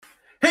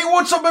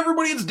What's up,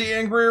 everybody? It's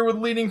Dan Greer with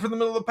Leading from the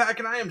Middle of the Pack,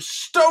 and I am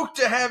stoked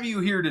to have you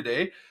here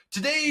today.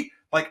 Today,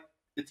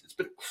 it's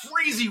been a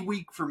crazy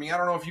week for me. I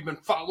don't know if you've been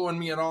following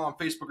me at all on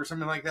Facebook or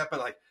something like that,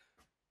 but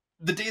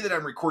the day that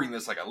I'm recording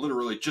this, I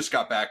literally just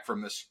got back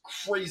from this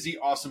crazy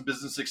awesome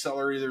business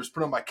accelerator that was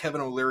put on by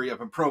Kevin O'Leary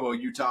up in Provo,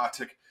 Utah.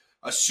 Took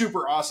a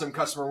super awesome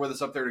customer with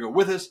us up there to go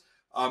with us.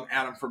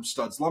 Adam from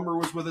Studs Lumber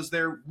was with us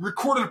there.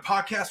 Recorded a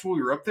podcast while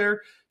we were up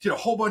there. Did a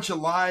whole bunch of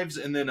lives,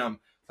 and then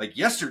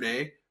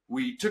yesterday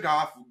we took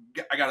off.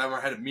 I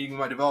had a meeting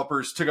with my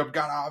developers.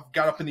 Got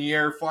up in the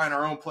air, flying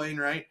our own plane,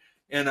 right?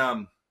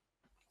 And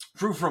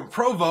flew from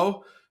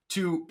Provo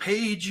to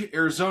Page,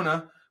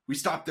 Arizona. We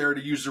stopped there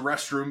to use the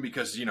restroom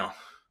because, little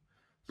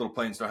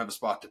planes don't have a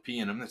spot to pee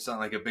in them. It's not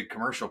like a big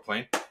commercial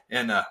plane.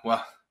 And,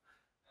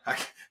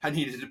 I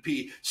needed to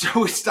pee.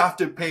 So we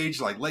stopped at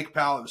Page, Lake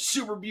Powell. It was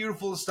super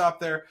beautiful to stop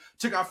there.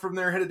 Took off from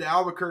there, headed to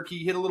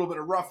Albuquerque. Hit a little bit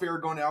of rough air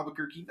going to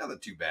Albuquerque. Nothing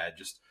too bad.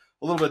 Just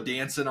a little bit of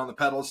dancing on the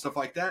pedals, stuff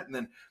like that. And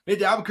then made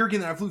to Albuquerque.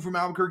 And then I flew from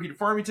Albuquerque to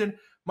Farmington.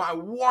 My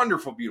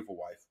wonderful, beautiful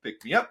wife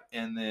picked me up.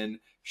 And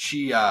then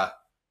she,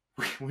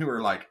 we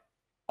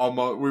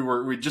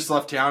were we just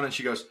left town, and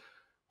she goes,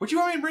 "What do you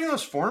want me to bring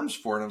those forms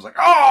for?" And I was like,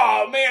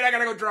 "Oh man, I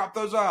gotta go drop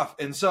those off."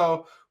 And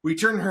so we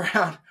turned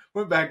around,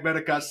 went back, met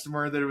a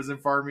customer that was in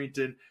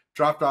Farmington,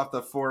 dropped off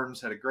the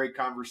forms, had a great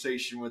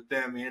conversation with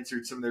them,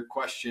 answered some of their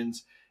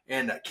questions,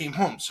 and came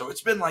home. So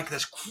it's been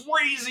this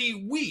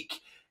crazy week.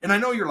 And I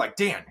know you're like,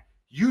 Dan,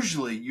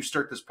 usually you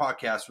start this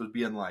podcast with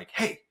being like,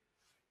 "Hey,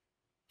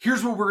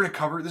 here's what we're going to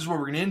cover. This is what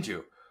we're going to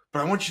into."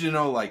 But I want you to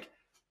know, I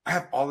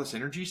have all this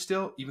energy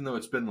still, even though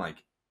it's been a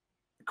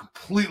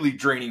completely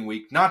draining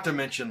week, not to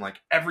mention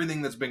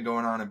everything that's been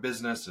going on in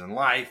business and in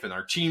life and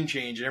our team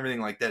change and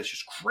everything like that. It's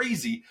just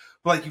crazy.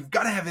 But you've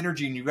got to have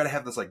energy, and you've got to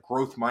have this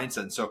growth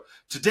mindset. And so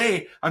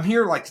today I'm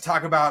here to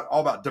talk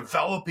all about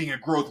developing a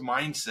growth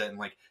mindset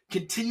and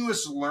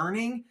continuous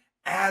learning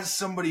as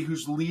somebody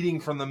who's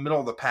leading from the middle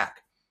of the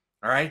pack.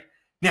 All right.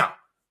 Now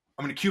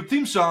I'm going to cue up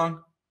theme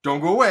song.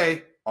 Don't go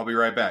away. I'll be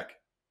right back.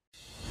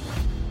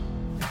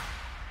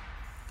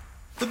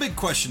 The big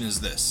question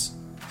is this: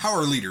 how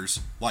are leaders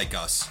like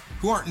us,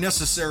 who aren't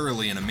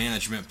necessarily in a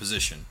management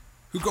position,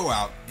 who go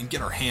out and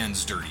get our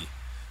hands dirty,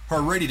 who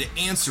are ready to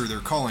answer their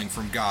calling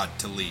from God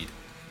to lead,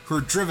 who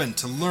are driven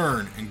to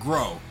learn and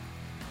grow,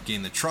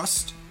 gain the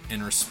trust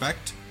and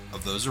respect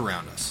of those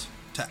around us,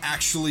 to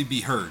actually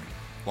be heard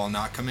while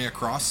not coming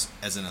across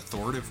as an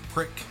authoritative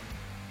prick?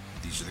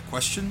 These are the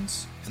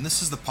questions, and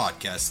this is the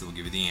podcast that will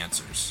give you the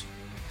answers.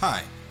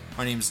 Hi,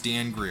 my name is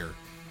Dan Greer,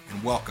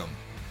 and welcome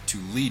to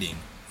Leading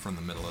from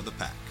the Middle of the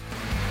Pack.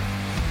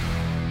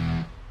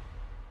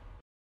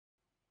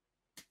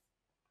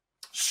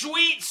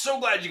 Sweet! So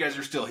glad you guys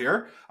are still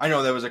here. I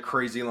know that was a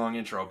crazy long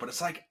intro, but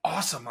it's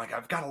awesome.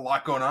 I've got a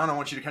lot going on. I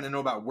want you to kind of know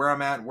about where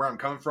I'm at, where I'm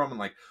coming from,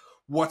 and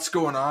what's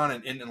going on,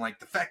 and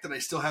the fact that I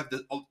still have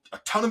a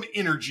ton of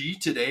energy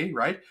today,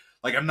 right?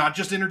 I'm not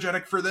just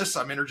energetic for this.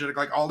 I'm energetic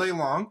all day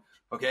long,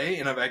 okay?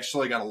 And I've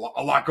actually got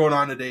a lot going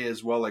on today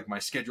as well. My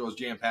schedule is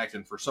jam-packed,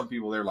 and for some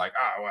people, they're like,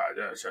 well,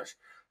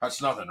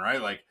 that's nothing,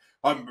 right?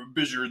 I'm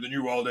busier than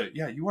you all day.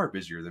 Yeah, you are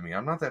busier than me.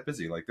 I'm not that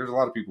busy. There's a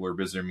lot of people who are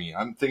busier than me.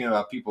 I'm thinking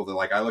about people that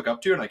I look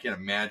up to, and I can't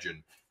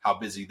imagine how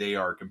busy they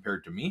are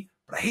compared to me.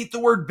 But I hate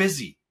the word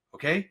busy,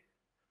 okay?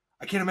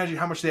 I can't imagine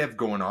how much they have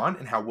going on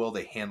and how well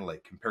they handle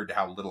it compared to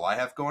how little I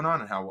have going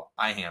on and how well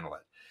I handle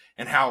it.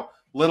 And how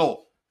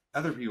little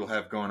other people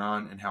have going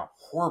on and how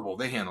horrible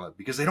they handle it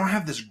because they don't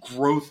have this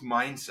growth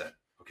mindset,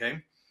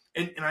 okay?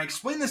 And I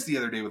explained this the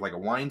other day with a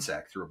wine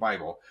sack through a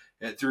Bible,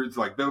 through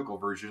biblical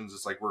versions.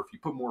 It's where if you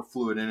put more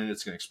fluid in it,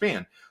 it's going to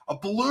expand. A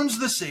balloon's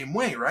the same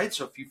way, right?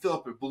 So if you fill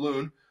up a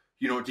balloon,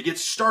 to get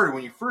started,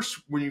 when you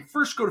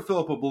first go to fill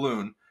up a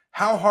balloon,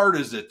 how hard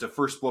is it to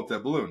first blow up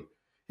that balloon?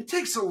 It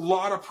takes a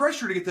lot of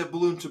pressure to get that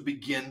balloon to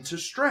begin to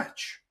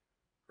stretch,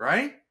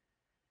 right?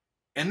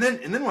 And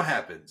then what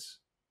happens?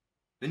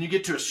 Then you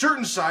get to a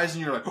certain size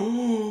and you're like,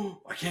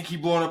 oh, I can't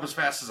keep blowing up as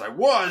fast as I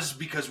was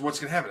because what's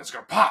going to happen? It's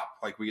going to pop.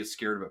 We get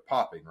scared of it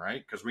popping,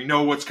 right? Because we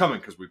know what's coming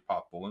because we've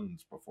popped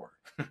balloons before.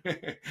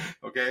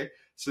 Okay?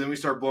 So then we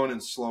start blowing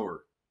in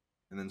slower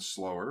and then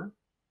slower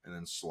and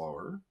then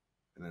slower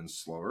and then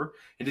slower.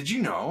 And did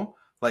you know,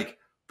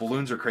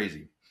 balloons are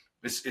crazy.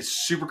 It's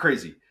super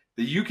crazy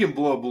that you can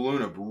blow a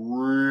balloon up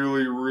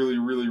really, really,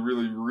 really,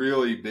 really,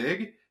 really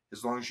big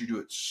as long as you do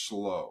it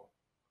slow.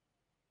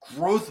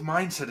 Growth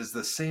mindset is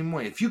the same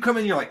way. If you come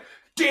in, you're like,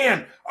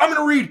 Dan, I'm going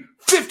to read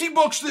 50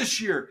 books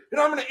this year, and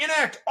I'm going to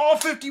enact all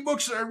 50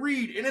 books that I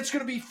read, and it's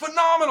going to be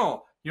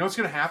phenomenal. You know what's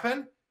going to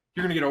happen?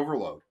 You're going to get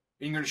overload,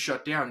 and you're going to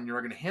shut down, and you're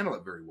not going to handle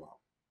it very well.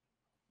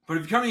 But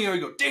if you come in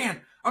and you go, Dan,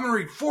 I'm going to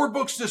read 4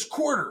 books this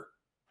quarter,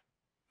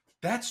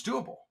 that's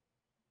doable.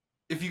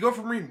 If you go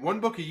from reading 1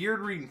 book a year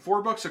to reading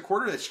 4 books a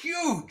quarter, that's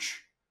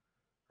huge,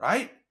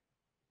 right?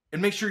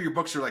 And make sure your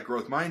books are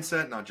growth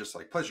mindset, not just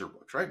pleasure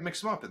books, right?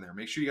 Mix them up in there.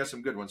 Make sure you got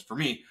some good ones. For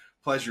me,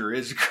 pleasure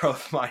is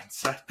growth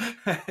mindset.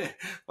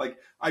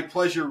 I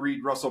pleasure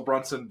read Russell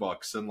Brunson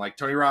books and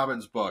Tony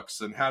Robbins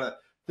books and how to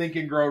Think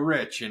and Grow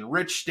Rich and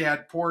Rich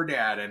Dad, Poor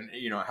Dad, and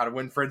How to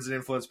Win Friends and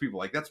Influence People.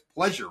 Like, that's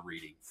pleasure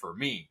reading for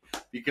me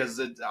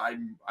because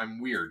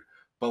I'm weird,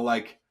 but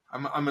like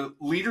I'm a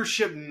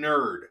leadership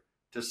nerd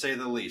to say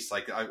the least.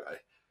 Like I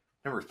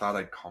never thought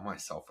I'd call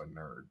myself a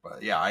nerd,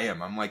 but yeah, I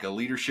am. I'm like a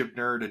leadership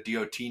nerd, a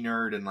DOT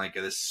nerd, and like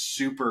this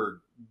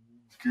super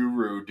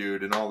guru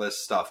dude and all this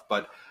stuff.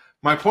 But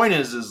my point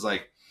is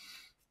like,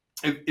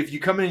 if you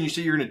come in and you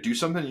say you're going to do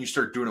something and you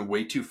start doing it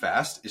way too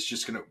fast,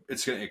 it's going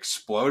to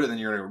explode, and then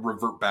you're going to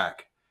revert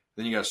back.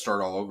 Then you got to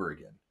start all over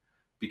again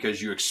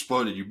because you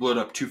exploded. You blew it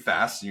up too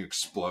fast and you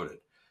exploded.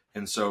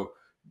 And so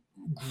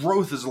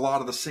growth is a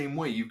lot of the same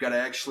way. You've got to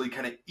actually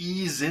kind of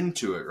ease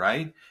into it,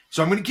 right?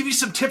 So I'm going to give you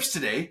some tips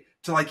today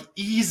to like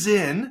ease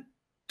in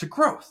to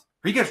growth.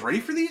 Are you guys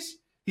ready for these?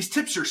 These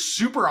tips are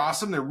super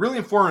awesome. They're really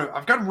informative.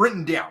 I've got them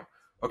written down.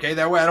 Okay.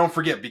 That way I don't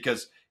forget,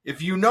 because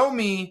if you know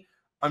me,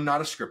 I'm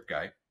not a script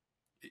guy.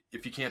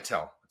 If you can't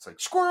tell, it's like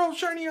squirrel,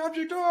 shiny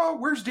object. Oh,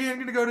 where's Dan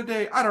going to go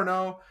today? I don't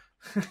know.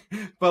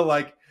 But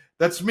like,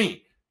 that's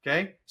me.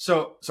 Okay.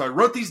 So I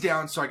wrote these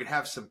down so I could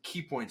have some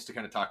key points to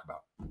kind of talk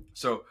about.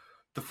 So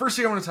the first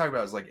thing I want to talk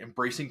about is like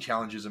embracing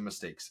challenges and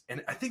mistakes.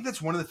 And I think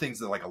that's one of the things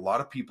that like a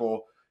lot of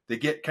people, they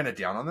get kind of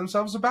down on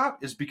themselves about,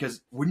 is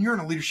because when you're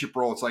in a leadership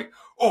role, it's like,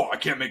 oh, I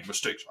can't make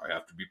mistakes. I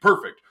have to be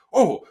perfect.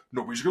 Oh,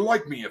 nobody's going to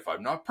like me if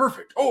I'm not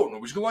perfect. Oh,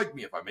 nobody's going to like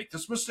me if I make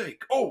this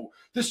mistake. Oh,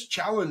 this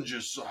challenge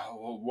is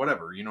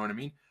whatever. You know what I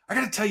mean? I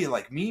got to tell you,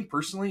 like me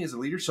personally as a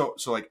leader. So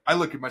like I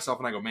look at myself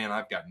and I go, man,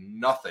 I've got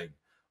nothing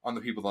on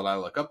the people that I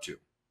look up to.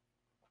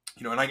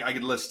 And I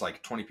could list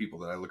like 20 people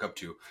that I look up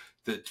to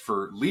that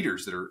for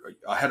leaders that are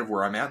ahead of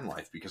where I'm at in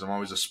life, because I'm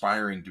always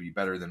aspiring to be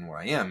better than what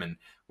I am. And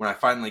when I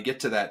finally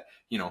get to that,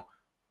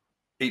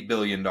 $8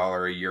 billion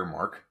a year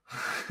mark,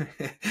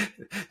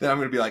 then I'm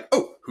going to be like,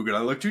 oh, who can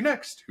I look to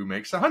next? Who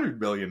makes $100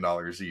 billion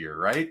a year?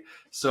 Right.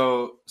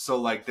 So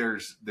like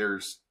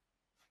there's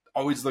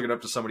always looking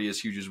up to somebody as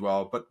huge as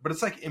well, but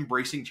it's like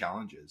embracing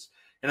challenges.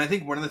 And I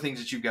think one of the things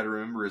that you've got to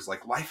remember is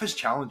like life is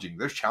challenging.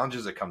 There's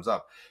challenges that comes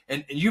up,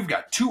 and you've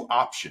got two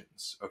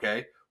options.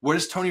 Okay. What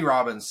does Tony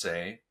Robbins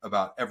say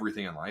about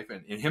everything in life?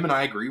 And him and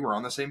I agree. We're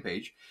on the same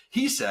page.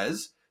 He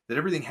says that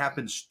everything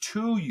happens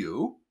to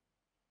you.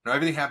 No,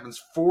 everything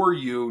happens for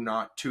you,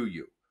 not to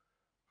you.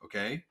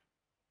 Okay.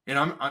 And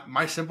I'm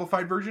my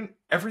simplified version.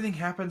 Everything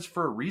happens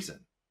for a reason.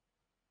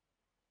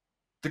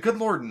 The good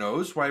Lord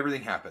knows why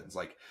everything happens.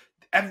 Like,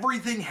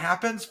 everything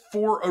happens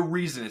for a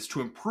reason. It's to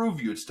improve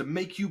you. It's to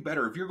make you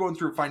better. If you're going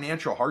through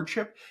financial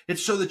hardship,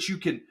 it's so that you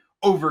can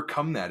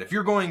overcome that. If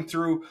you're going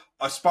through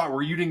a spot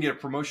where you didn't get a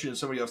promotion and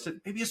somebody else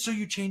did, maybe it's so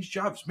you change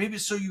jobs. Maybe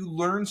it's so you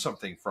learn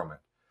something from it.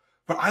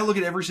 But I look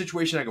at every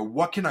situation, I go,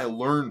 what can I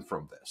learn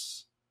from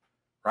this?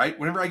 Right?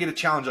 Whenever I get a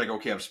challenge, I go,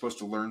 okay, I'm supposed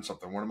to learn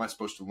something. What am I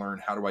supposed to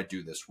learn? How do I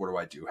do this? What do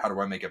I do? How do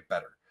I make it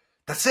better?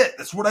 That's it.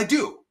 That's what I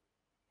do.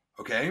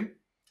 Okay.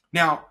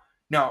 Now,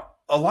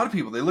 a lot of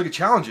people, they look at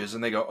challenges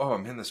and they go, oh,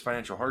 I'm in this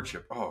financial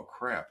hardship. Oh,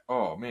 crap.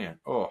 Oh, man.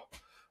 Oh.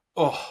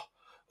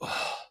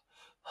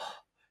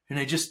 And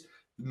they just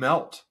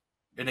melt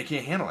and they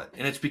can't handle it.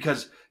 And it's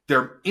because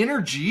their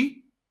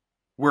energy,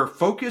 where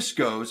focus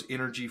goes,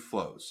 energy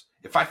flows.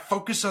 If I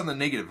focus on the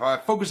negative, if I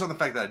focus on the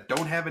fact that I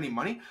don't have any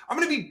money, I'm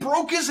going to be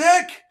broke as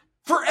heck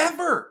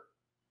forever.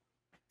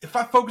 If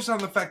I focus on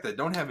the fact that I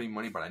don't have any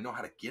money, but I know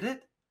how to get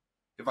it,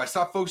 if I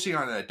stop focusing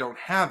on that I don't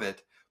have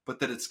it, but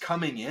that it's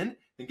coming in,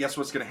 then guess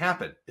what's going to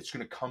happen? It's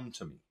going to come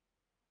to me.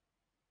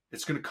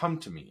 It's going to come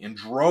to me in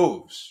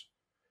droves.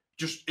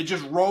 It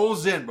just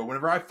rolls in. But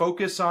whenever I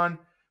focus on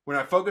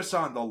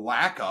the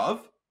lack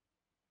of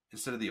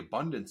instead of the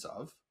abundance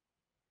of,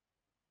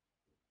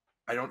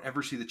 I don't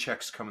ever see the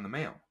checks come in the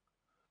mail.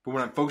 But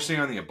when I'm focusing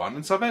on the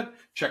abundance of it,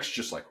 checks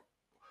just like,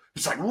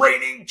 it's like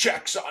raining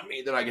checks on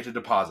me that I get to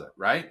deposit,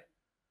 right?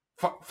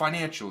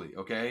 Financially,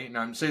 okay?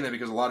 Now I'm saying that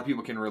because a lot of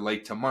people can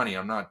relate to money.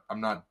 I'm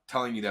not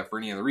telling you that for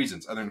any other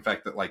reasons other than the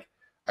fact that like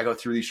I go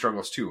through these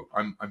struggles too.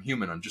 I'm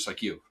human. I'm just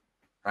like you,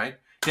 right?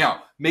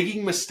 Now,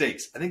 making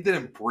mistakes. I think that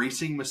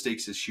embracing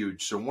mistakes is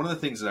huge. So one of the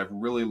things that I've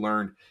really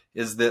learned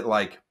is that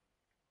like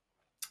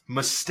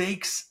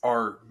mistakes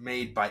are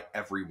made by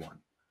everyone.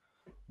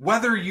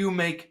 Whether you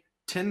make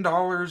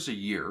 $10 a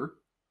year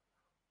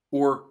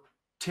or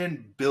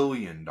 $10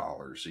 billion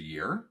a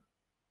year,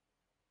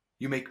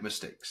 you make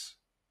mistakes.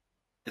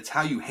 It's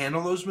how you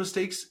handle those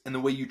mistakes and the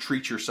way you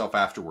treat yourself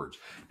afterwards.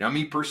 Now,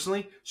 me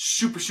personally,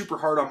 super, super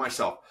hard on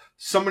myself.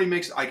 Somebody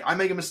makes, like, I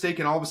make a mistake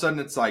and all of a sudden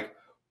it's like,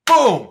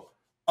 boom!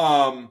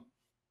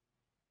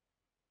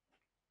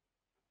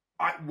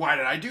 Why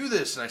did I do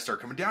this? And I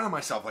start coming down on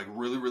myself like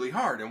really, really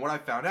hard. And what I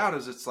found out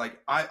is it's like,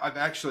 I've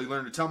actually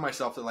learned to tell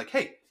myself that like,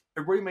 hey,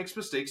 everybody makes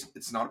mistakes.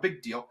 It's not a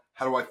big deal.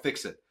 How do I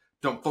fix it?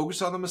 Don't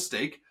focus on the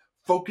mistake.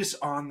 Focus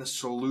on the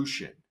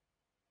solution.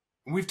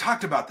 And we've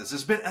talked about this.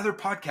 There's been other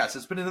podcasts.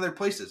 It's been in other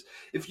places.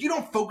 If you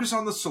don't focus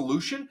on the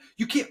solution,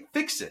 you can't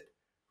fix it.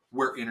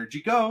 Where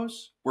energy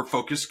goes, where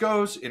focus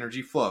goes,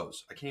 energy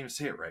flows. I can't even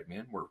say it right,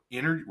 man.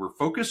 Where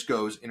focus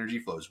goes, energy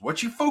flows.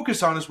 What you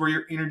focus on is where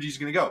your energy is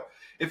going to go.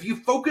 If you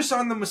focus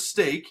on the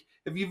mistake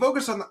If you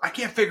focus on I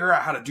can't figure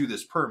out how to do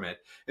this permit.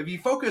 If you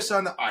focus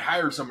on I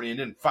hired somebody and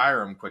didn't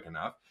fire him quick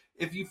enough.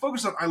 If you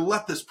focus on I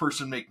let this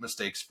person make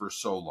mistakes for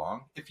so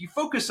long. If you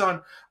focus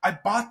on I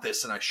bought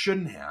this and I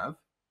shouldn't have,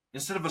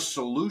 instead of a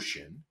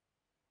solution,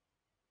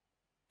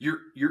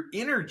 your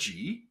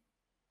energy,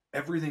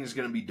 everything is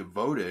going to be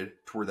devoted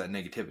toward that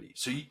negativity.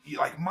 So you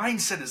like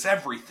mindset is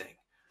everything.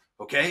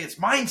 Okay, it's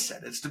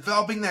mindset. It's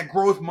developing that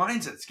growth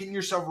mindset. It's getting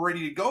yourself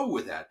ready to go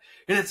with that.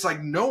 And it's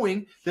like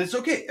knowing that it's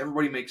okay.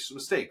 Everybody makes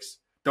mistakes.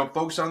 Don't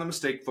focus on the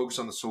mistake. Focus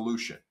on the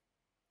solution.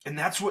 And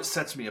that's what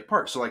sets me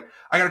apart. So like,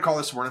 I got a call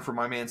this morning from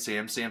my man,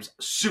 Sam. Sam's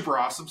super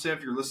awesome. Sam,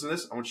 if you're listening to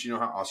this, I want you to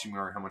know how awesome you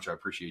are and how much I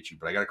appreciate you.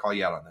 But I got to call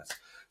you out on this.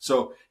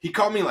 So he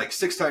called me like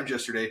 6 times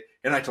yesterday,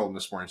 and I told him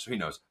this morning, so he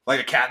knows. Like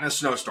a cat in a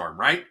snowstorm,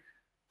 right?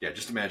 Yeah,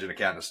 just imagine a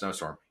cat in a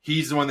snowstorm.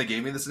 He's the one that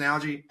gave me this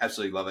analogy.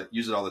 Absolutely love it.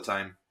 Use it all the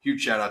time.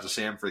 Huge shout out to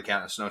Sam for the cat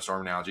in a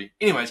snowstorm analogy.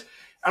 Anyways,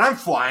 and I'm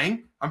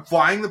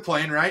flying the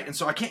plane, right? And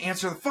so I can't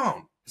answer the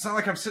phone. It's not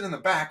like I'm sitting in the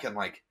back and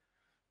like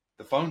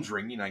the phone's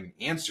ringing. I can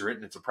answer it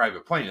and it's a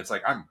private plane. It's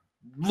like I'm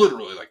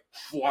literally like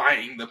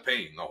flying the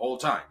plane the whole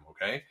time,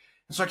 okay?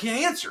 And so I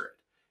can't answer it.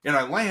 And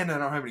I land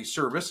and I don't have any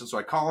service. And so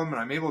I call him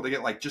and I'm able to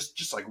get like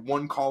just like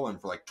one call in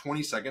for like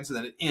 20 seconds and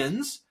then it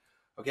ends,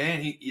 okay?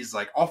 And he's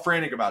like all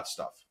frantic about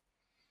stuff.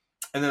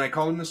 And then I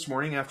called him this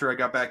morning after I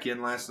got back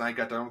in last night,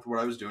 got done with what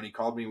I was doing. He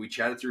called me. We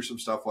chatted through some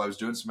stuff while I was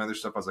doing some other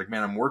stuff. I was like,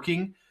 man, I'm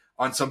working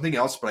on something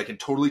else, but I can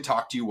totally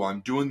talk to you while I'm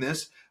doing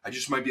this. I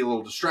just might be a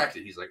little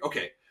distracted. He's like,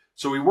 okay.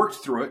 So we worked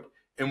through it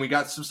and we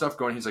got some stuff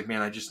going. He's like,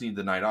 man, I just need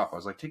the night off. I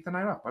was like, take the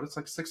night off. But it's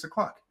like 6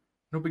 o'clock.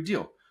 No big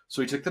deal.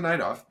 So he took the night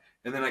off.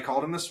 And then I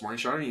called him this morning,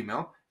 shot an email.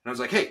 And I was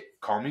like, hey,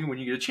 call me when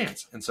you get a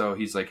chance. And so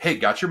he's like, hey,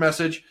 got your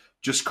message.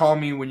 Just call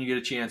me when you get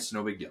a chance.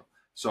 No big deal.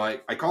 So I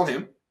called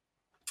him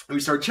and we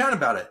started chatting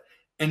about it.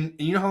 And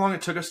you know how long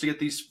it took us to get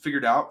these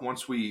figured out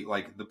once we,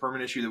 like, the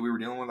permit issue that we were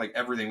dealing with, like,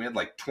 everything. We had,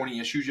 like, 20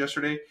 issues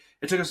yesterday.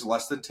 It took us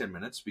less than 10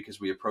 minutes because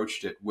we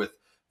approached it with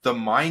the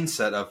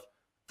mindset of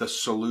the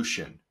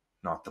solution,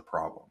 not the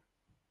problem.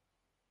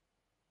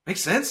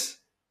 Makes sense?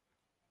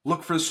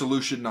 Look for the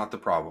solution, not the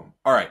problem.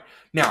 All right.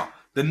 Now,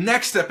 the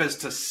next step is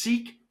to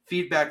seek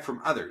feedback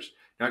from others.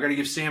 Now, I got to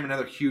give Sam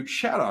another huge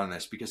shout out on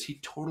this because he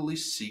totally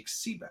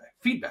seeks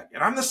feedback.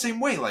 And I'm the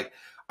same way. Like,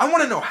 I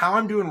want to know how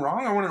I'm doing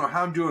wrong. I want to know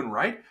how I'm doing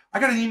right.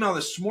 I got an email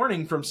this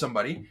morning from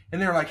somebody,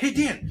 and they're like, hey,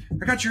 Dan,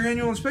 I got your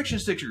annual inspection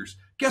stickers.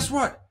 Guess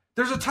what?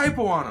 There's a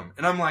typo on them.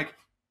 And I'm like,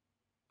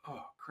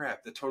 oh,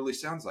 crap, that totally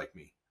sounds like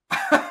me.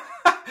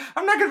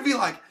 I'm not going to be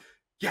like,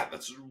 yeah,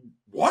 that's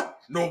what?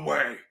 No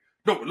way.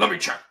 No, let me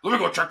check. Let me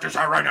go check this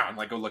out right now. And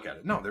like, go look at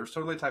it. No, there's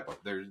totally a typo.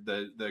 There's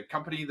the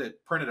company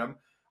that printed them.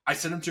 I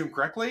sent them to them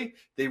correctly.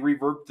 They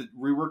reworked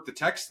the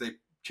text. They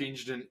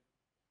changed an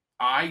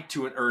I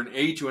to an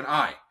A to an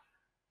I.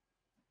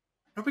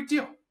 No big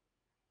deal.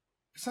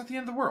 It's not the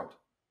end of the world.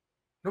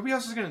 Nobody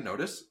else is going to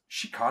notice.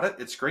 She caught it.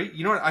 It's great.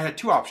 You know what? I had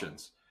 2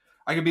 options.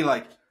 I could be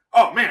like,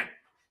 oh man,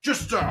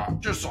 just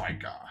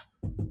like,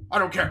 I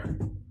don't care.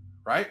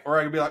 Right? Or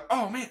I could be like,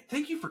 oh man,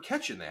 thank you for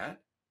catching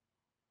that.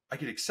 I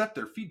could accept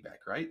their feedback,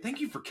 right? Thank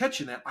you for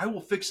catching that. I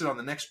will fix it on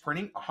the next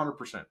printing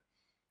 100%.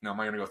 Now, am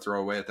I going to go throw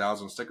away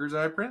 1,000 stickers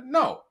that I print?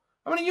 No.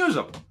 I'm going to use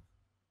them.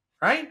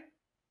 Right?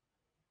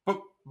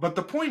 But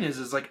the point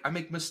is like I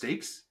make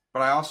mistakes.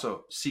 But I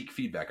also seek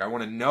feedback. I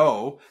want to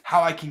know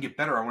how I can get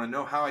better. I want to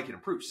know how I can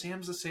improve.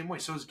 Sam's the same way.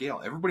 So is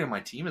Gail. Everybody on my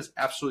team is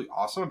absolutely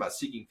awesome about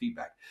seeking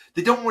feedback.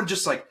 They don't want to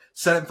just like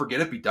set it and forget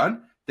it, be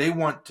done. They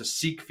want to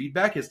seek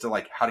feedback as to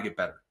like how to get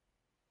better.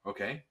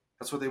 Okay?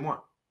 That's what they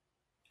want.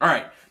 All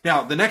right.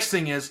 Now, the next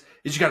thing is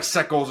you got to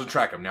set goals and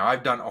track them. Now,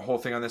 I've done a whole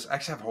thing on this. I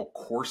actually have a whole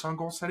course on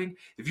goal setting.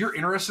 If you're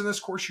interested in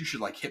this course, you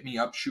should like hit me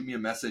up, shoot me a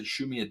message,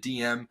 shoot me a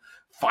DM,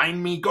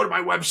 find me, go to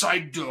my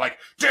website, do like,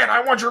 Dan,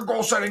 I want your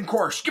goal setting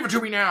course. Give it to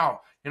me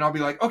now. And I'll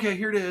be like, okay,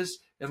 here it is.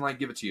 And like,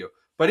 give it to you.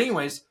 But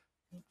anyways,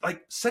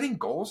 like setting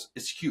goals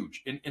is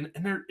huge. And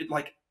they're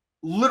like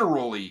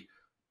literally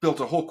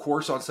built a whole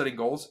course on setting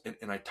goals.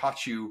 And I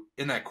taught you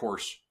in that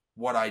course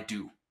what I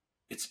do.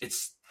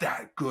 It's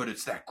that good.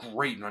 It's that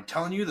great. And I'm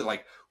telling you that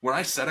like when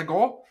I set a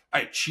goal, I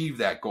achieve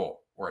that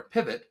goal, or I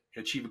pivot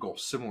and achieve a goal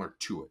similar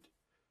to it.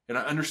 And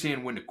I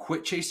understand when to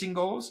quit chasing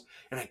goals.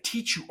 And I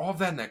teach you all of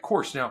that in that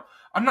course. Now,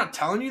 I'm not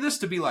telling you this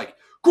to be like,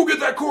 go get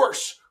that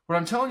course. What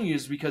I'm telling you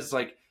is because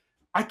like,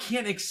 I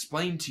can't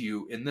explain to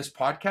you in this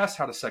podcast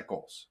how to set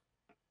goals.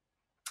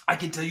 I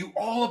can tell you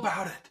all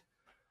about it.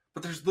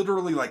 But there's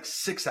literally like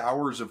 6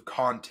 hours of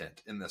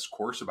content in this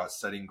course about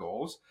setting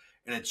goals.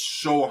 And it's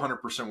so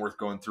 100% worth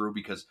going through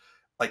because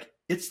like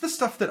it's the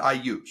stuff that I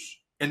use.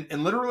 And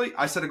literally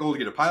I set a goal to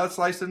get a pilot's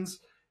license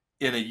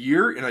in a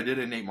year and I did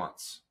it in 8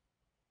 months.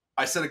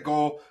 I set a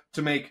goal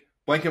to make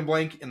blank and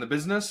blank in the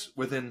business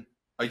within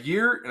a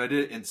year and I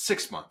did it in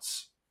 6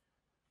 months.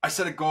 I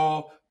set a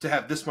goal to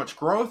have this much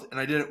growth and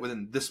I did it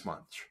within this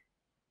month.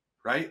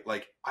 Right?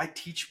 Like I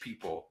teach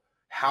people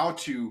how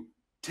to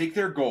take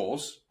their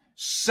goals,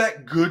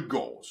 set good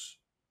goals,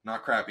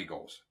 not crappy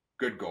goals,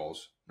 good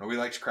goals. Nobody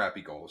likes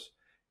crappy goals.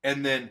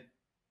 And then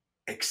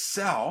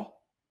excel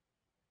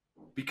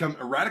become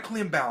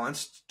erratically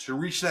imbalanced to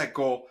reach that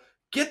goal,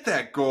 get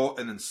that goal,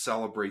 and then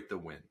celebrate the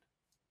win.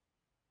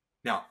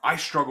 Now, I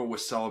struggle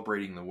with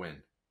celebrating the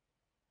win.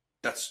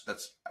 That's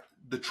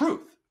the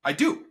truth. I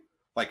do.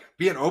 Like,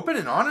 being open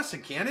and honest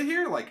and candid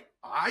here, like,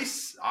 I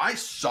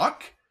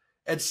suck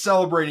at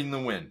celebrating the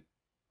win.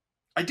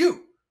 I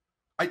do.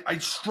 I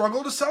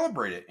struggle to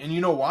celebrate it. And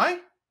you know why?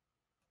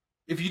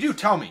 If you do,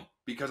 tell me,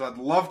 because I'd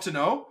love to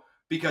know,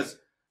 because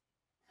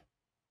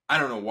I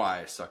don't know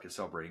why I suck at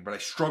celebrating, but I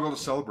struggle to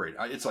celebrate.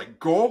 It's like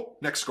goal,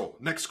 next goal,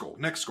 next goal,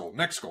 next goal,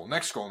 next goal,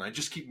 next goal. And I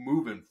just keep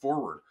moving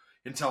forward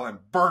until I'm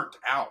burnt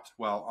out.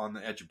 Well, on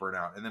the edge of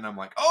burnout. And then I'm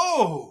like,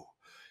 oh,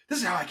 this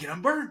is how I get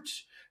unburnt.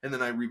 And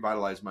then I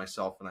revitalize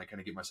myself and I kind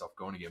of get myself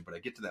going again. But I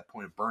get to that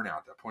point of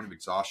burnout, that point of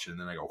exhaustion.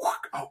 And then I go,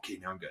 okay,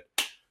 now I'm good.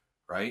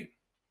 Right?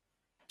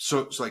 So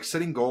it's like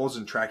setting goals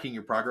and tracking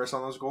your progress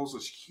on those goals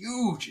is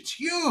huge. It's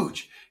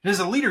huge. And as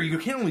a leader, you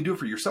can't only do it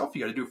for yourself.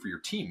 You got to do it for your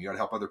team. You got to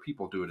help other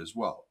people do it as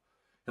well.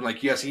 And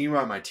like, yes, anyone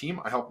on my team,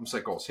 I help them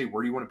set goals. Hey,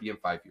 where do you want to be in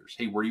 5 years?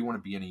 Hey, where do you want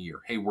to be in a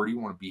year? Hey, where do you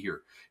want to be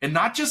here? And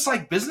not just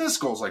like business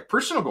goals, like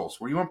personal goals.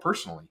 Where do you want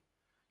personally?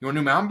 You want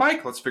a new mountain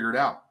bike? Let's figure it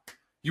out.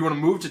 You want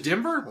to move to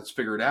Denver? Let's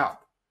figure it out.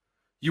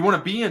 You want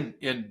to be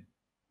in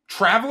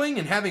traveling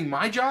and having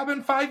my job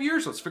in 5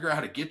 years? Let's figure out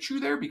how to get you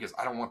there, because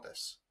I don't want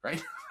this,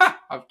 right?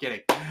 I'm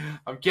kidding.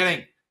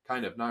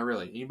 Kind of, not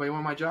really. Anybody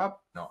want my job?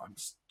 No, I'm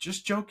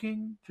just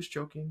joking.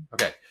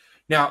 Okay.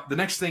 Now, the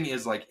next thing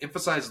is like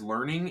emphasize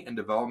learning and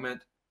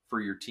development for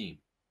your team.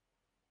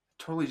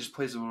 It totally just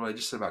plays with what I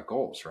just said about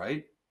goals,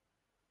 right?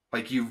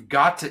 Like, you've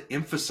got to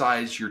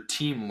emphasize your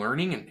team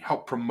learning and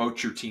help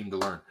promote your team to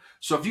learn.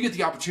 So if you get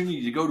the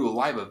opportunity to go to a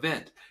live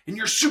event and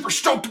you're super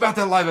stoked about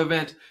that live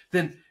event,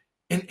 then,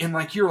 and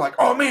like, you're like,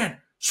 oh man,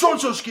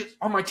 so-and-so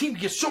on my team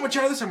gets so much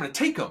out of this, I'm going to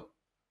take them.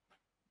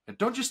 And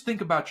don't just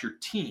think about your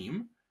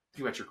team,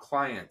 think about your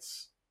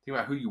clients, think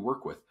about who you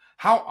work with.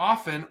 How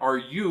often are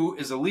you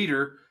as a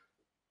leader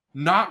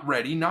not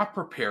ready, not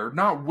prepared,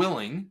 not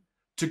willing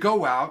to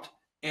go out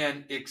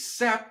and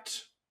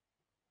accept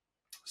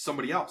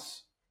somebody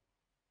else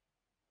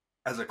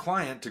as a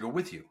client to go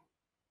with you?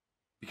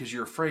 Because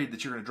you're afraid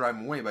that you're going to drive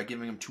them away by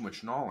giving them too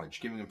much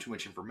knowledge, giving them too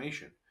much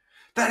information.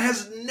 That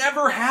has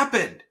never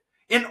happened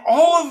in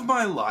all of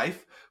my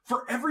life.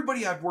 For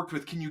everybody I've worked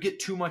with, can you get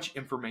too much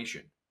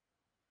information?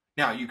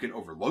 Now, you can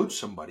overload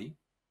somebody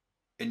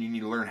and you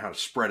need to learn how to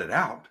spread it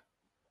out.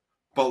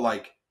 But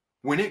like,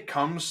 when it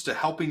comes to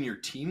helping your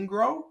team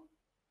grow,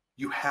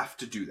 you have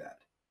to do that.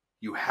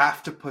 You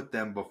have to put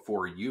them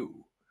before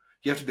you.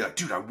 You have to be like,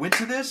 dude, I went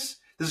to this.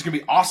 This is going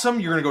to be awesome.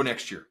 You're going to go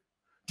next year.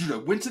 Dude, I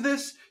went to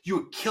this. You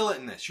would kill it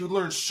in this. You would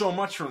learn so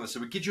much from this. It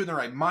would get you in the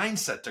right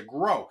mindset to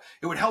grow.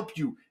 It would help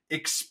you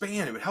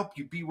expand. It would help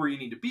you be where you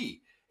need to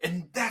be.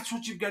 And that's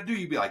what you've got to do.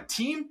 You'd be like,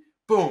 team,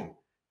 boom.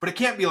 But it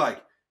can't be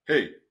like,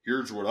 hey,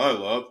 here's what I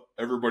love.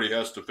 Everybody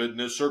has to fit in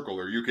this circle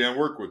or you can't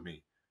work with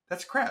me.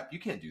 That's crap. You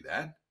can't do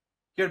that.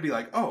 You got to be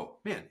like, oh,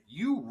 man,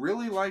 you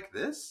really like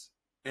this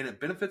and it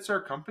benefits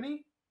our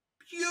company?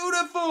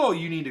 Beautiful.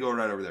 You need to go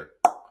right over there.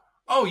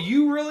 Oh,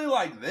 you really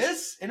like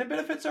this and it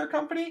benefits our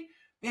company?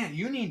 Man,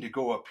 you need to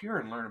go up here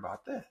and learn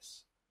about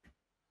this.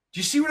 Do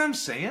you see what I'm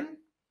saying?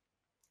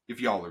 If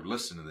y'all are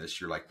listening to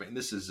this, you're like, man,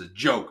 this is a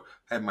joke.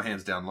 I had my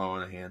hands down low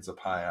and the hands up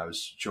high. I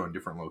was showing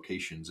different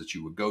locations that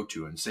you would go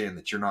to and saying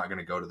that you're not going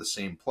to go to the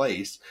same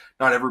place.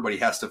 Not everybody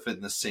has to fit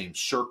in the same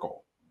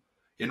circle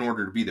in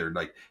order to be there.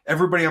 Like,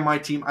 everybody on my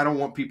team, I don't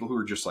want people who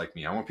are just like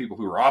me. I want people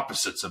who are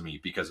opposites of me,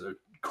 because, oh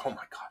my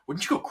God,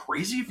 wouldn't you go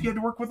crazy if you had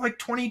to work with like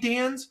 20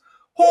 Dans?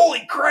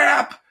 Holy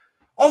crap.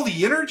 All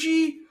the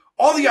energy,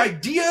 all the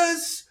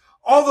ideas,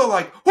 all the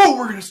like, oh,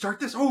 we're going to start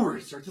this. Oh, we're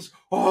going to start this.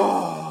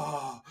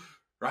 Oh,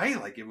 right?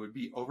 Like, it would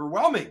be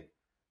overwhelming.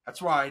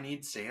 That's why I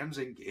need Sam's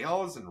and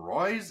Gail's and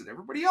Roy's and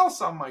everybody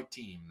else on my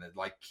team that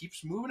like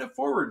keeps moving it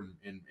forward.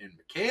 And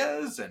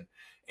Micaiah's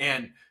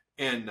and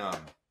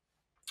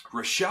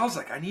Rochelle's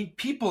like, I need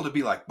people to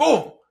be like,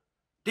 boom,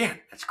 Dan,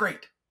 that's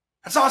great.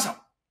 That's awesome.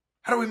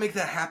 How do we make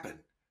that happen?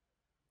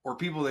 Or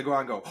people that go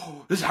out and go,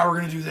 oh, this is how we're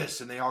going to do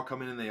this. And they all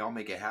come in and they all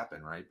make it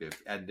happen, right? They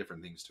add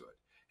different things to it.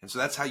 And so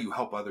that's how you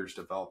help others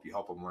develop. You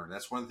help them learn.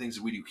 That's one of the things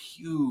that we do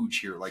huge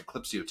here, like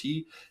Clips COT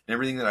and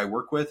everything that I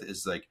work with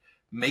is like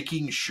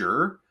making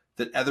sure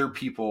that other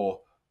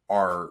people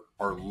are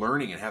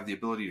learning and have the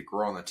ability to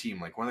grow on the team.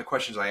 Like, one of the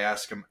questions I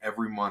ask them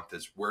every month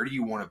is, where do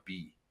you want to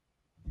be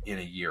in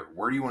a year?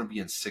 Where do you want to be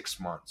in 6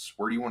 months?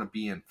 Where do you want to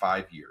be in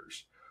 5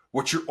 years?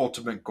 What's your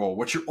ultimate goal?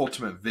 What's your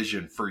ultimate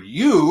vision for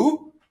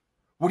you?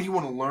 What do you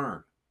want to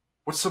learn?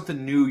 What's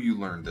something new you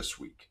learned this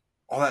week?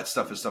 All that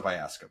stuff is stuff I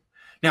ask them.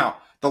 Now,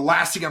 the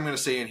last thing I'm going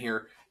to say in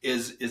here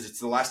is it's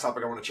the last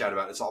topic I want to chat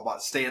about. It's all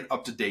about staying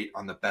up to date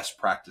on the best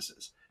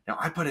practices. Now,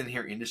 I put in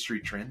here industry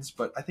trends,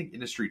 but I think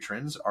industry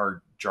trends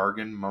are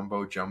jargon,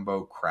 mumbo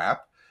jumbo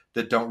crap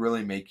that don't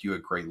really make you a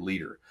great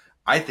leader.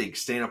 I think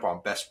staying up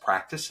on best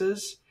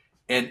practices,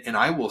 and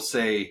I will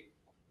say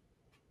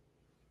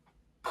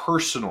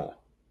personal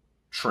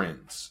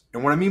trends.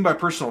 And what I mean by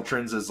personal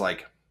trends is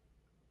like,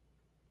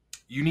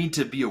 you need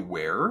to be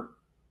aware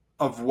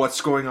of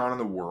what's going on in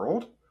the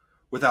world,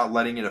 without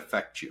letting it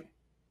affect you.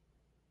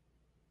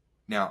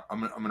 Now, I'm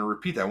going to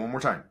repeat that one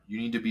more time. You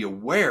need to be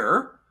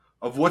aware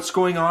of what's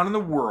going on in the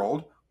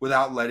world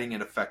without letting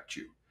it affect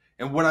you.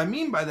 And what I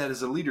mean by that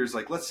as a leader is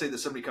like, let's say that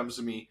somebody comes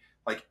to me,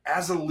 like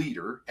as a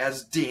leader,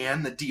 as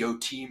Dan, the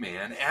DOT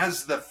man,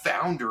 as the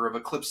founder of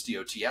Eclipse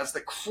DOT, as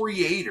the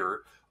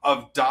creator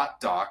of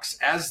DotDocs,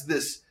 as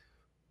this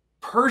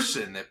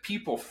person that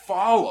people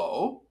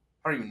follow.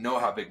 I don't even know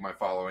how big my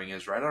following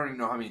is, right? I don't even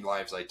know how many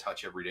lives I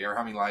touch every day or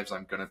how many lives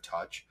I'm going to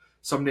touch.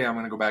 Someday I'm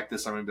going to go back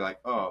this, I'm going to be like,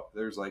 oh,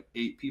 there's like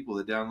 8 people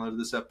that downloaded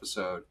this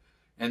episode.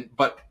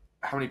 But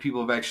how many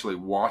people have actually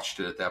watched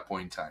it at that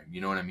point in time?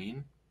 You know what I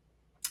mean?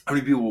 How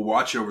many people will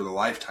watch it over the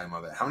lifetime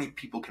of it? How many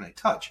people can I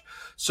touch?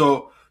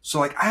 So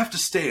like I have to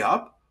stay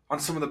up on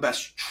some of the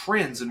best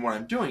trends in what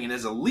I'm doing. And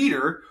as a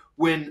leader,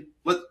 when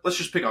let's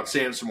just pick on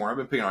Sam some more. I've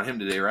been picking on him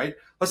today, right?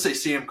 Let's say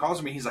Sam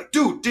calls me. He's like,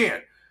 dude,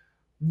 Dan,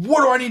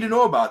 what do I need to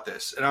know about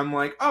this? And I'm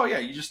like, oh yeah,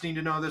 you just need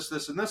to know this,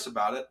 this, and this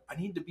about it. I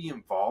need to be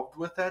involved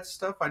with that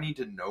stuff. I need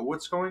to know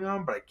what's going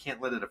on, but I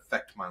can't let it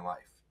affect my life.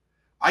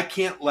 I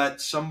can't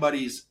let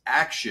somebody's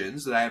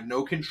actions that I have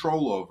no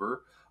control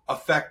over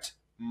affect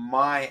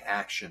my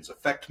actions,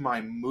 affect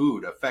my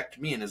mood, affect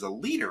me. And as a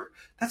leader,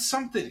 that's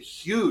something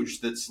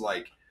huge that's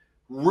like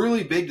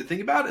really big to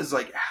think about is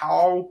like,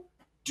 how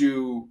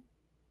do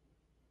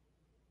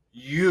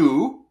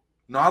you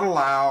not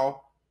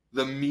allow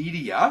the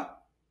media,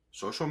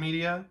 social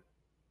media,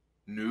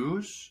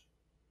 news,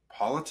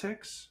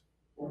 politics,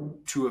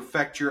 to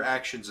affect your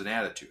actions and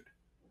attitude?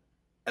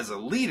 As a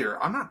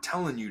leader, I'm not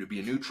telling you to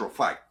be a neutral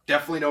flag.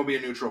 Definitely don't be a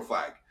neutral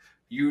flag.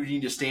 You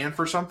need to stand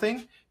for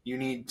something.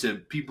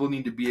 People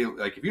need to be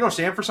like, if you don't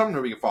stand for something,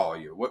 nobody can follow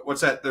you.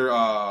 What's that there?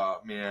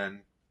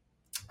 Man,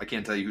 I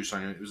can't tell you who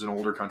sung it. It was an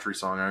older country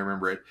song. I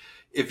remember it.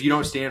 If you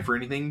don't stand for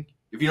anything,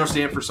 if you don't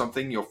stand for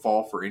something, you'll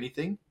fall for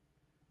anything.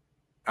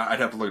 I'd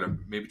have to look it up.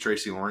 Maybe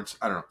Tracy Lawrence.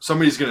 I don't know.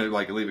 Somebody's going to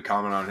like leave a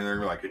comment on here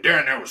and be like,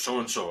 Dan, that was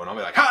so-and-so. And I'll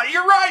be like,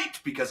 you're right.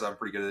 Because I'm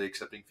pretty good at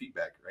accepting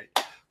feedback, right?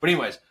 But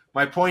anyways,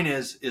 my point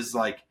is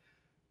like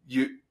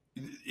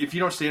if you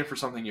don't stand for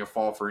something, you'll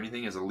fall for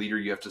anything. As a leader,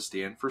 you have to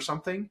stand for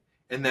something.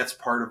 And that's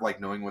part of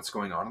like knowing what's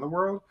going on in the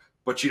world.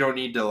 But you don't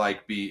need to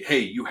like be, hey,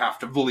 you have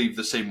to believe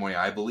the same way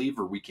I believe,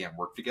 or we can't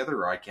work together,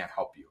 or I can't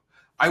help you.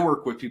 I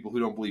work with people who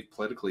don't believe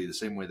politically the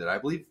same way that I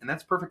believe, and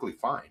that's perfectly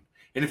fine.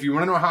 And if you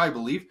want to know how I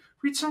believe,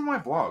 read some of my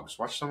blogs,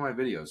 watch some of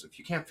my videos. If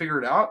you can't figure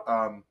it out,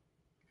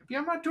 maybe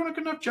I'm not doing a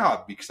good enough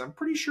job, because I'm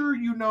pretty sure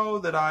you know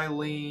that I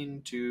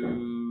lean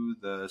to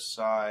the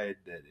side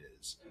that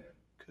is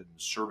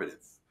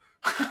conservative.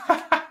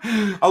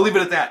 I'll leave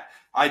it at that.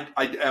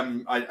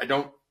 I'm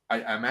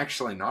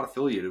actually not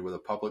affiliated with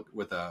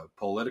a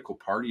political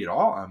party at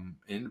all. I'm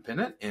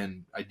independent,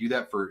 and I do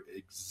that for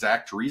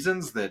exact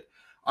reasons that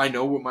I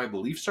know what my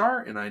beliefs are,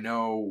 and I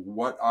know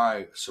what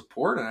I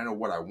support, and I know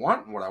what I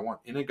want, and what I want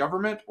in a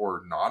government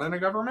or not in a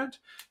government.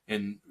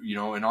 And, in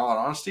all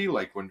honesty,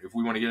 like if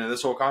we want to get into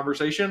this whole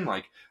conversation,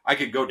 like I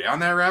could go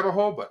down that rabbit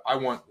hole, but I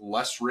want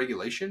less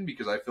regulation,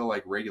 because I feel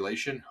like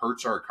regulation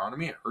hurts our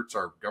economy. It hurts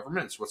our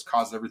government. It's what's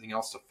caused everything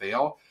else to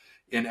fail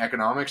in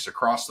economics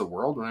across the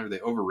world. Whenever they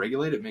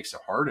overregulate, it makes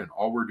it hard. And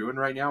all we're doing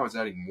right now is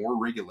adding more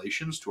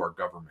regulations to our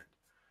government.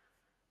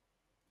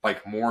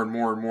 Like more and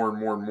more and more and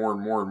more and more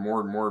and more and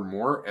more and more and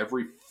more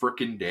every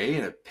freaking day.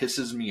 And it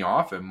pisses me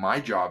off. And my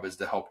job is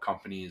to help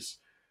companies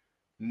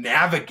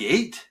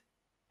navigate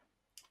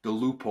the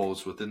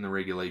loopholes within the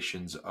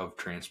regulations of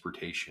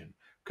transportation.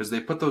 Because they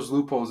put those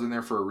loopholes in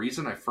there for a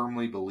reason. I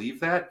firmly believe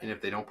that. And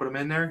if they don't put them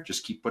in there,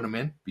 just keep putting them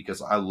in,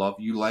 because I love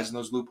utilizing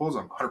those loopholes.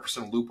 I'm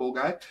 100% a loophole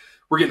guy.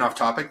 We're getting off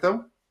topic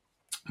though.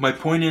 My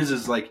point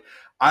is like,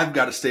 I've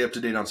got to stay up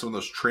to date on some of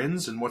those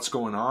trends and what's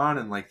going on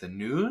and like the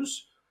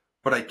news,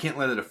 but I can't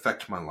let it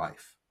affect my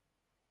life.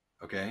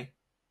 Okay.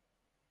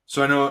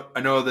 So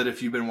I know that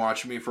if you've been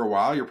watching me for a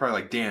while, you're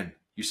probably like, Dan,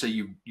 you say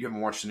you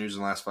haven't watched the news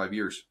in the last 5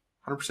 years.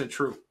 100%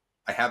 true.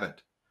 I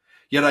haven't.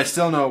 Yet I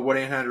still know what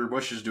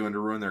Anheuser-Busch is doing to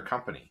ruin their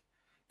company.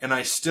 And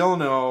I still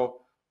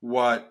know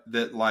what's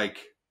that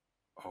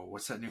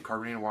new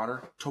carbonated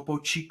water? Topo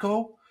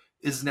Chico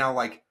is now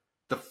like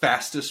the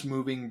fastest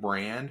moving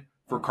brand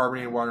for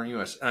carbonated water in the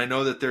US. And I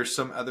know that there's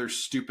some other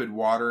stupid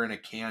water in a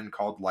can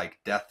called like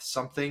Death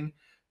something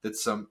that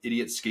some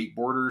idiot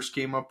skateboarders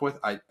came up with.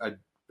 I'm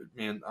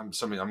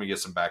gonna get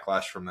some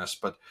backlash from this,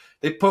 but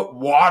they put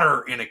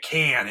water in a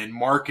can and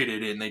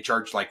marketed it, and they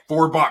charged like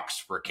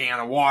 $4 for a can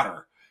of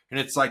water. And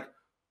it's like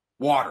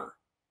water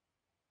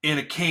in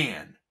a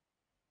can.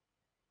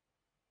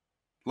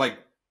 Like,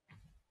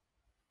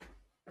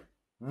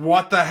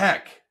 what the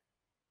heck?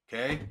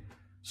 Okay.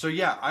 So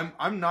yeah,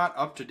 I'm not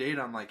up to date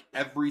on like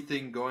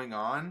everything going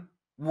on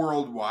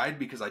worldwide,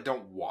 because I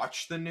don't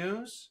watch the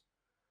news.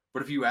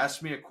 But if you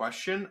ask me a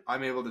question,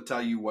 I'm able to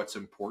tell you what's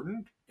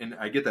important. And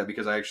I get that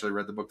because I actually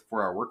read the book, The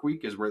 4-Hour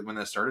Workweek, is when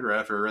that started. Right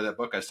after I read that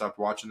book, I stopped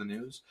watching the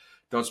news.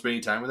 Don't spend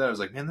any time with that. I was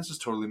like, man, this is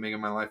totally making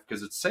my life,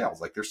 because it's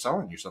sales. Like, they're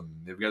selling you something.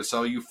 They've got to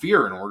sell you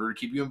fear in order to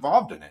keep you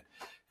involved in it.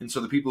 And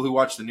so the people who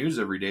watch the news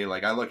every day,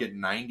 like I look at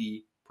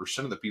 90%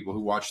 of the people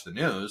who watch the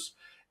news,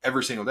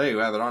 every single day who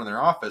have it on in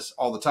their office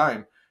all the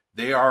time,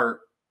 they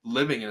are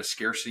living in a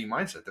scarcity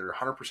mindset. They're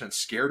 100%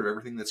 scared of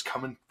everything that's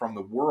coming from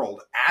the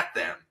world at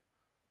them,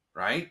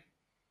 right?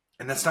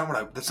 And that's not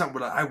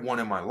what I want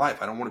in my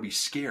life. I don't want to be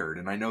scared.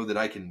 And I know that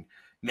I can,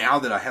 now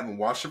that I haven't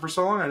watched it for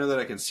so long, I know that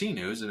I can see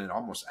news, and it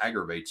almost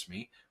aggravates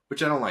me,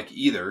 which I don't like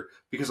either,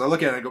 because I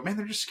look at it and I go, man,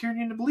 they're just scaring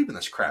you into believing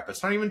this crap.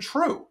 It's not even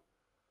true.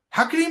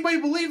 How can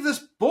anybody believe this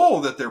bull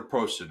that they're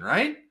posting,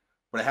 right?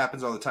 But it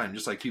happens all the time.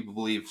 Just like people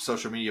believe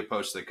social media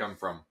posts that come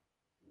from,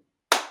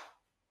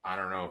 I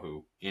don't know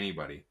who,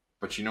 anybody.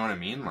 But you know what I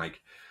mean? Like,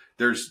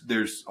 there's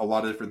a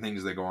lot of different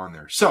things that go on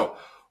there. So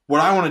what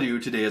I want to do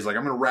today is, like,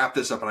 I'm going to wrap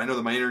this up. And I know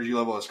that my energy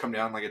level has come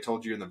down. Like I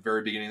told you in the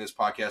very beginning of this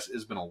podcast,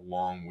 it's been a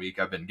long week.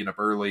 I've been getting up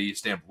early,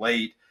 staying up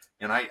late.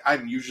 And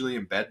I'm usually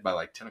in bed by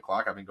like 10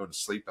 o'clock. I've been going to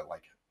sleep at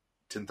like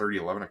 10:30,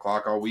 11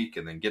 o'clock all week.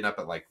 And then getting up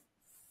at like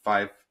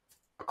 5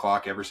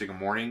 o'clock every single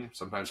morning,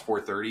 sometimes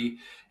 4:30.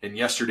 And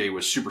yesterday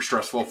was super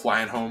stressful,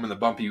 flying home in the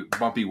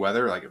bumpy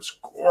weather. Like, it was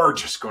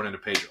gorgeous going into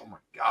Page. Oh my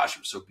gosh, it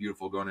was so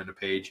beautiful going into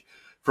Page.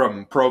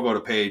 From Provo to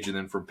Page, and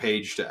then from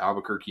Page to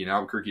Albuquerque, and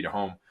Albuquerque to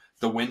home.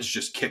 The winds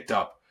just kicked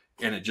up,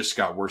 and it just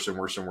got worse and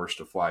worse and worse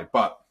to fly.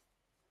 But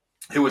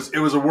it was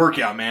a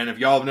workout, man. If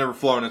y'all have never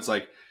flown, it's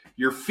like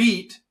your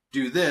feet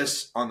do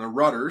this on the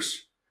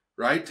rudders,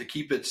 right, to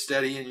keep it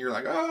steady, and you're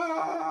like,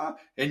 ah,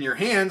 and your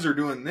hands are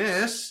doing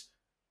this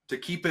to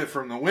keep it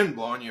from the wind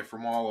blowing you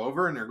from all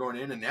over, and they're going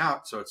in and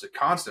out, so it's a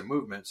constant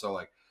movement. So,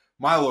 like,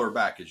 my lower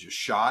back is just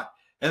shot.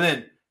 And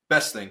then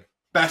best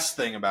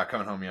thing about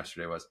coming home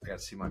yesterday was I got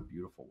to see my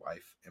beautiful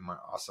wife and my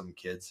awesome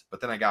kids.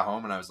 But then I got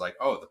home and I was like,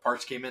 oh, the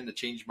parts came in to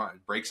change my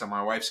brakes on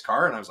my wife's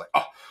car. And I was like,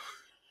 oh,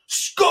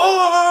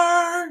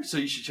 score! So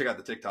you should check out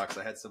the TikToks.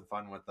 I had some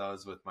fun with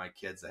those with my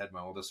kids. I had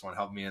my oldest one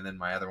help me, and then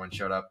my other one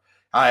showed up.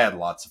 I had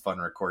lots of fun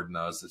recording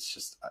those. It's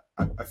just,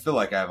 I feel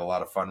like I have a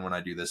lot of fun when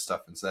I do this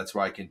stuff. And so that's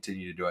why I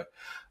continue to do it.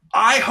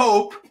 I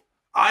hope,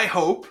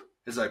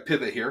 as I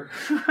pivot here,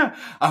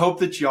 I hope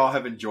that y'all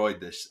have enjoyed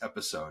this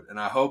episode. And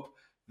I hope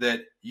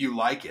that you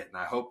like it, and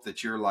I hope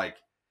that you're like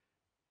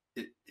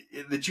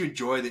that you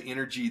enjoy the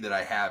energy that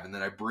I have and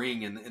that I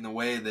bring in the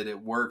way that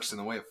it works and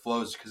the way it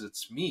flows, because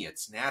it's me,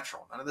 it's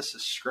natural. None of this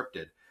is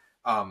scripted.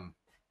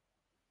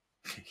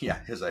 Yeah,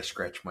 as I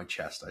scratch my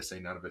chest, I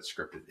say none of it's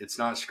scripted. It's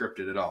not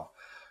scripted at all.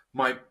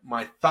 My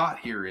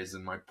thought here is,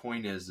 and my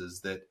point is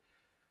that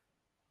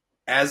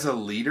as a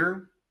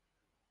leader,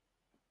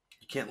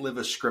 you can't live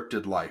a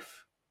scripted life.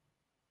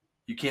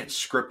 You can't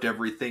script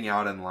everything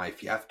out in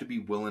life. You have to be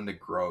willing to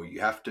grow.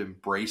 You have to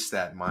embrace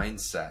that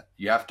mindset.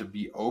 You have to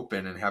be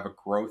open and have a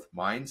growth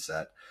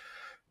mindset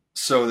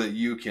so that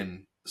you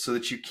can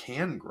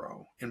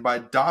grow. And by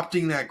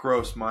adopting that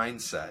growth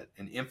mindset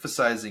and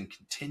emphasizing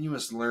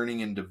continuous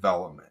learning and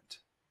development,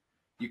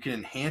 you can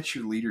enhance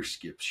your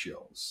leadership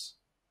skills,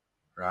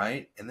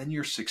 right? And then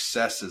your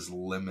success is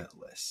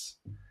limitless.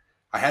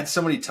 I had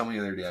somebody tell me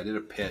the other day, I did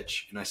a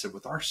pitch, and I said,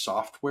 with our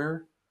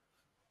software,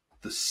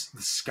 the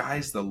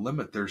sky's the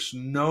limit. There's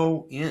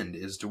no end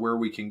as to where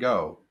we can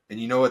go. And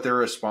you know what their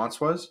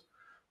response was?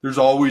 There's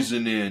always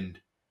an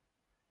end.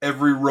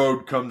 Every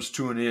road comes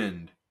to an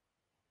end.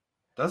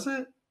 Does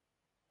it?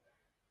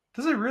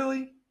 Does it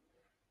really?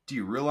 Do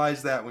you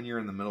realize that when you're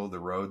in the middle of the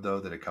road, though,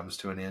 that it comes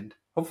to an end?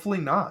 Hopefully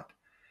not.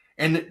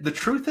 And the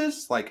truth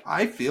is, like,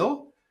 I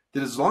feel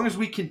that as long as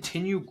we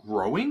continue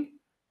growing,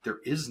 there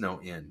is no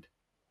end.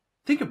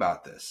 Think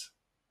about this.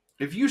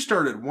 If you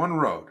started one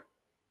road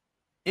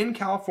in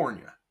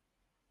California,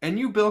 and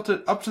you built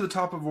it up to the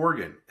top of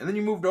Oregon, and then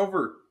you moved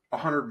over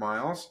 100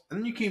 miles, and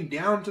then you came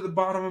down to the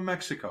bottom of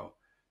Mexico,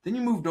 then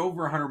you moved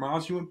over 100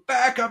 miles, you went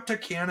back up to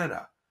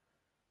Canada,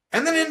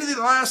 and then into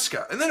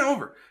Alaska, and then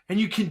over, and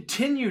you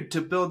continued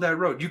to build that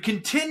road. You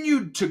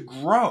continued to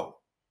grow.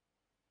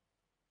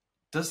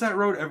 Does that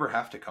road ever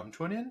have to come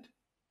to an end?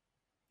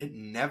 It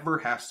never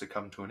has to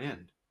come to an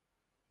end.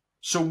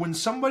 So when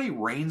somebody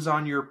rains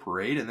on your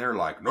parade and they're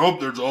like, nope,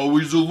 there's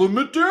always a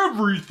limit to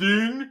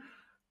everything,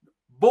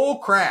 bull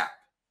crap.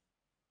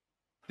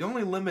 The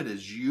only limit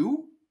is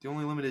you. The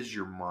only limit is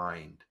your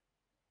mind.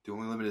 The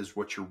only limit is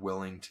what you're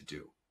willing to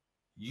do.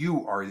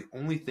 You are the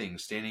only thing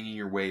standing in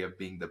your way of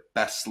being the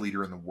best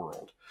leader in the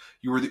world.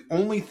 You are the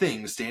only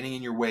thing standing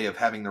in your way of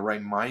having the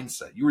right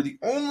mindset. You are the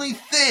only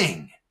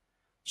thing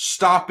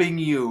stopping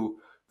you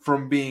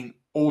from being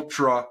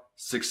ultra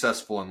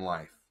successful in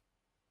life.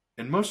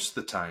 And most of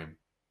the time,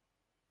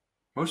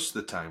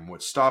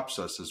 what stops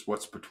us is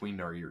what's between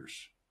our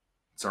ears.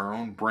 It's our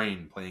own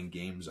brain playing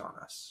games on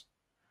us.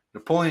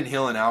 Napoleon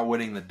Hill and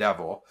Outwitting the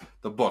Devil,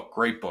 the book,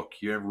 great book.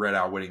 You ever read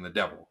Outwitting the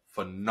Devil?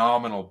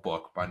 Phenomenal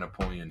book by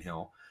Napoleon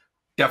Hill.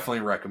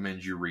 Definitely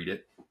recommend you read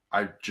it.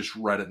 I just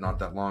read it not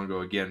that long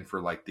ago again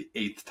for like the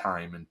 8th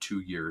time in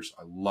 2 years.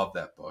 I love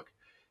that book.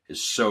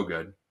 It's so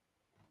good.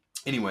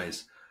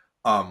 Anyways,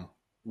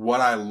 what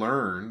I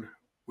learned,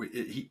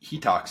 he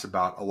talks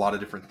about a lot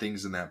of different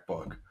things in that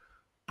book,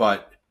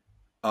 but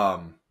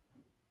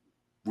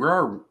we're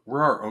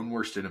our own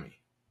worst enemy,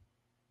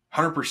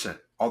 100%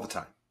 all the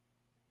time.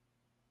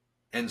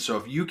 And so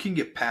if you can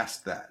get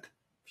past that,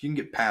 if if you can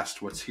get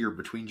past what's here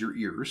between your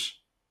ears,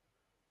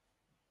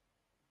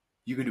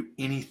 you can do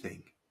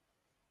anything.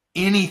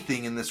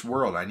 Anything in this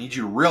world. I need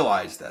you to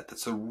realize that.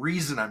 That's the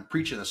reason I'm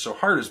preaching this so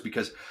hard, is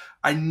because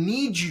I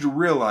need you to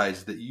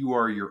realize that you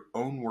are your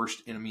own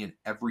worst enemy in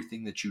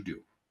everything that you do.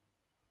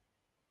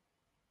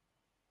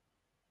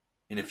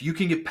 And if you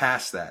can get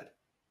past that,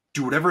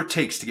 do whatever it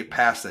takes to get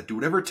past that. Do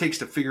whatever it takes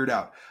to figure it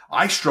out.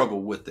 I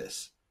struggle with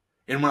this.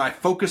 And when I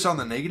focus on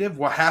the negative,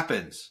 what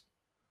happens?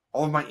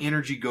 All of my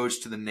energy goes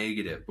to the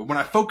negative. But when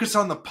I focus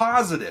on the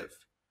positive,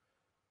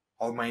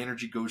 all of my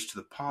energy goes to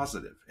the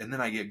positive. And then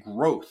I get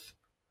growth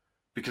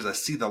because I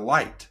see the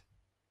light.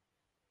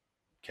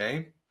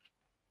 Okay?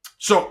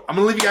 So I'm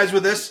going to leave you guys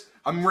with this.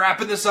 I'm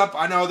wrapping this up.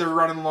 I know they're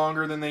running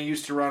longer than they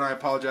used to run. I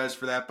apologize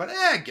for that. But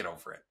get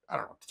over it. I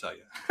don't know what to tell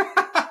you.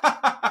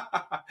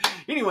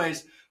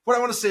 Anyways, what I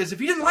want to say is, if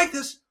you didn't like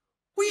this,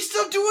 what are you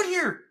still doing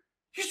here?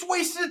 You just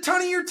wasted a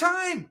ton of your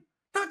time.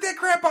 Knock that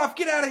crap off.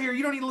 Get out of here.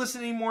 You don't need to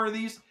listen to any more of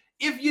these.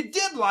 If you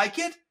did like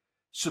it,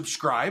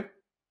 subscribe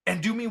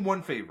and do me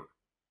one favor.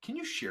 Can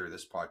you share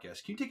this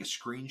podcast? Can you take a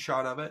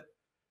screenshot of it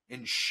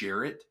and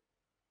share it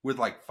with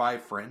like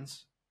 5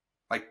 friends?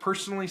 Like,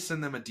 personally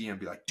send them a DM.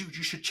 Be like, dude,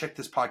 you should check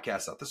this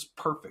podcast out. This is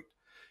perfect.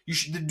 You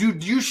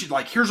should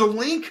like, here's a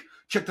link.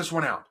 Check this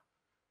one out.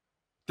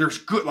 There's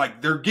good,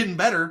 like, they're getting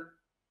better.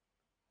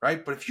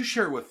 Right? But if you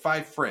share it with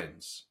 5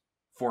 friends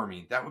for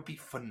me, that would be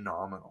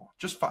phenomenal.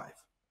 Just 5.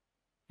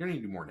 You don't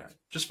need to do more than that.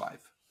 Just 5.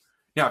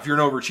 Now, if you're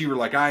an overachiever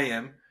like I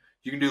am,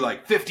 you can do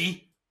like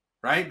 50,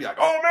 right? Be like,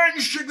 oh man,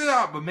 you should check that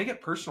out. But make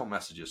it personal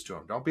messages to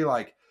them. Don't be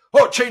like,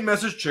 oh, chain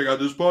message, check out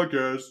this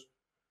podcast.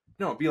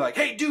 No, be like,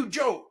 hey, dude,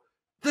 Joe,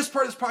 this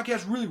part of this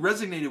podcast really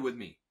resonated with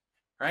me.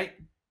 Right?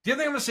 The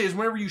other thing I'm going to say is,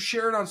 whenever you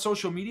share it on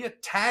social media,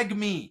 tag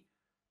me,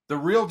 The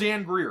Real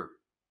Dan Greer.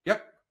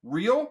 Yep,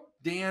 Real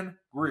Dan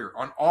Greer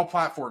on all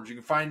platforms. You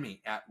can find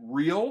me at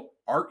Real,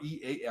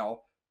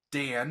 R-E-A-L,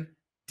 Dan,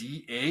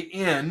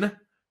 D-A-N,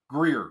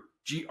 Greer,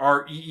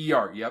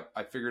 G-R-E-E-R. Yep,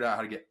 I figured out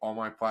how to get all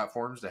my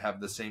platforms to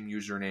have the same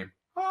username.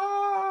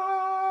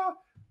 I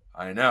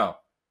know,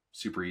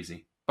 super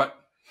easy, but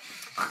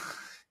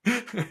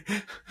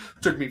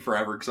took me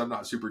forever because I'm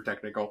not super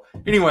technical.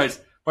 Anyways,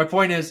 my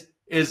point is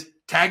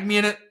tag me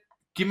in it,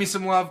 give me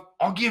some love,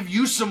 I'll give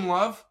you some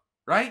love,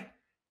 right?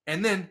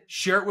 And then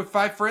share it with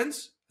 5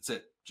 friends. That's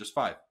it. Just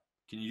 5.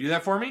 Can you do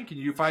that for me? Can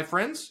you do 5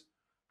 friends?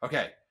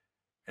 Okay.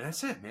 And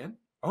that's it, man.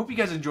 I hope you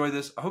guys enjoy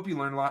this. I hope you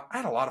learned a lot. I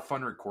had a lot of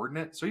fun recording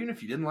it. So even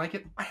if you didn't like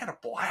it, I had a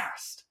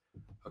blast.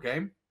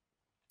 Okay.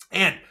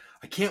 And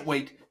I can't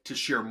wait to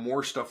share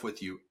more stuff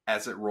with you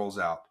as it rolls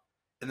out.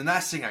 And the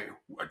last thing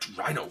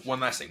one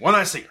last thing.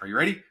 Are you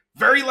ready?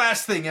 Very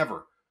last thing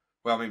ever.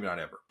 Well, maybe not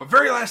ever, but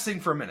very last thing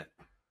for a minute.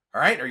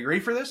 All right. Are you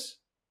ready for this?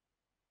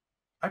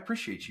 I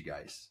appreciate you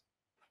guys.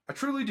 I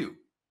truly do.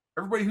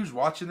 Everybody who's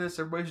watching this,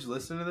 everybody who's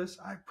listening to this,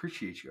 I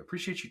appreciate you. I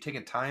appreciate you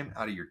taking time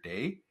out of your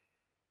day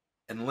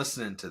and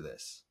listening to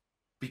this,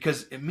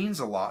 because it means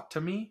a lot to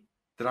me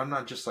that I'm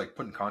not just like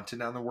putting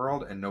content out in the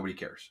world and nobody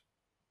cares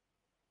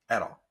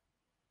at all.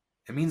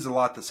 It means a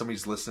lot that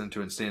somebody's listening to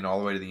it and staying all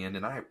the way to the end,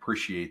 and I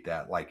appreciate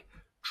that like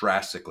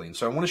drastically. And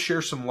so I want to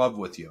share some love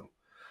with you.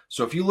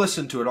 So if you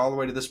listen to it all the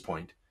way to this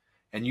point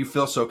and you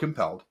feel so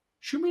compelled,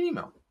 shoot me an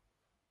email.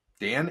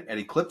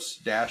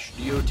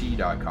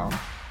 Dan@eclipse-dot.com.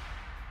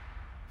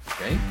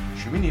 Okay?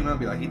 Shoot me an email and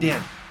be like, hey,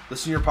 Dan,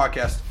 listen to your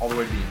podcast all the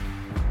way to the end.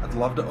 I'd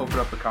love to open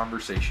up a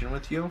conversation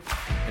with you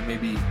and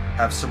maybe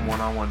have some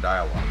one-on-one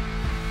dialogue.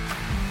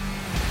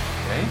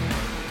 Okay?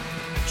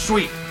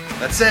 Sweet.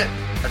 That's it.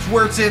 That's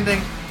where it's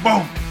ending.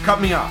 Boom.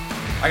 Cut me off.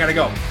 I gotta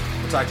go.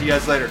 We'll talk to you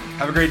guys later.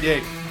 Have a great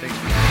day. Thanks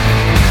for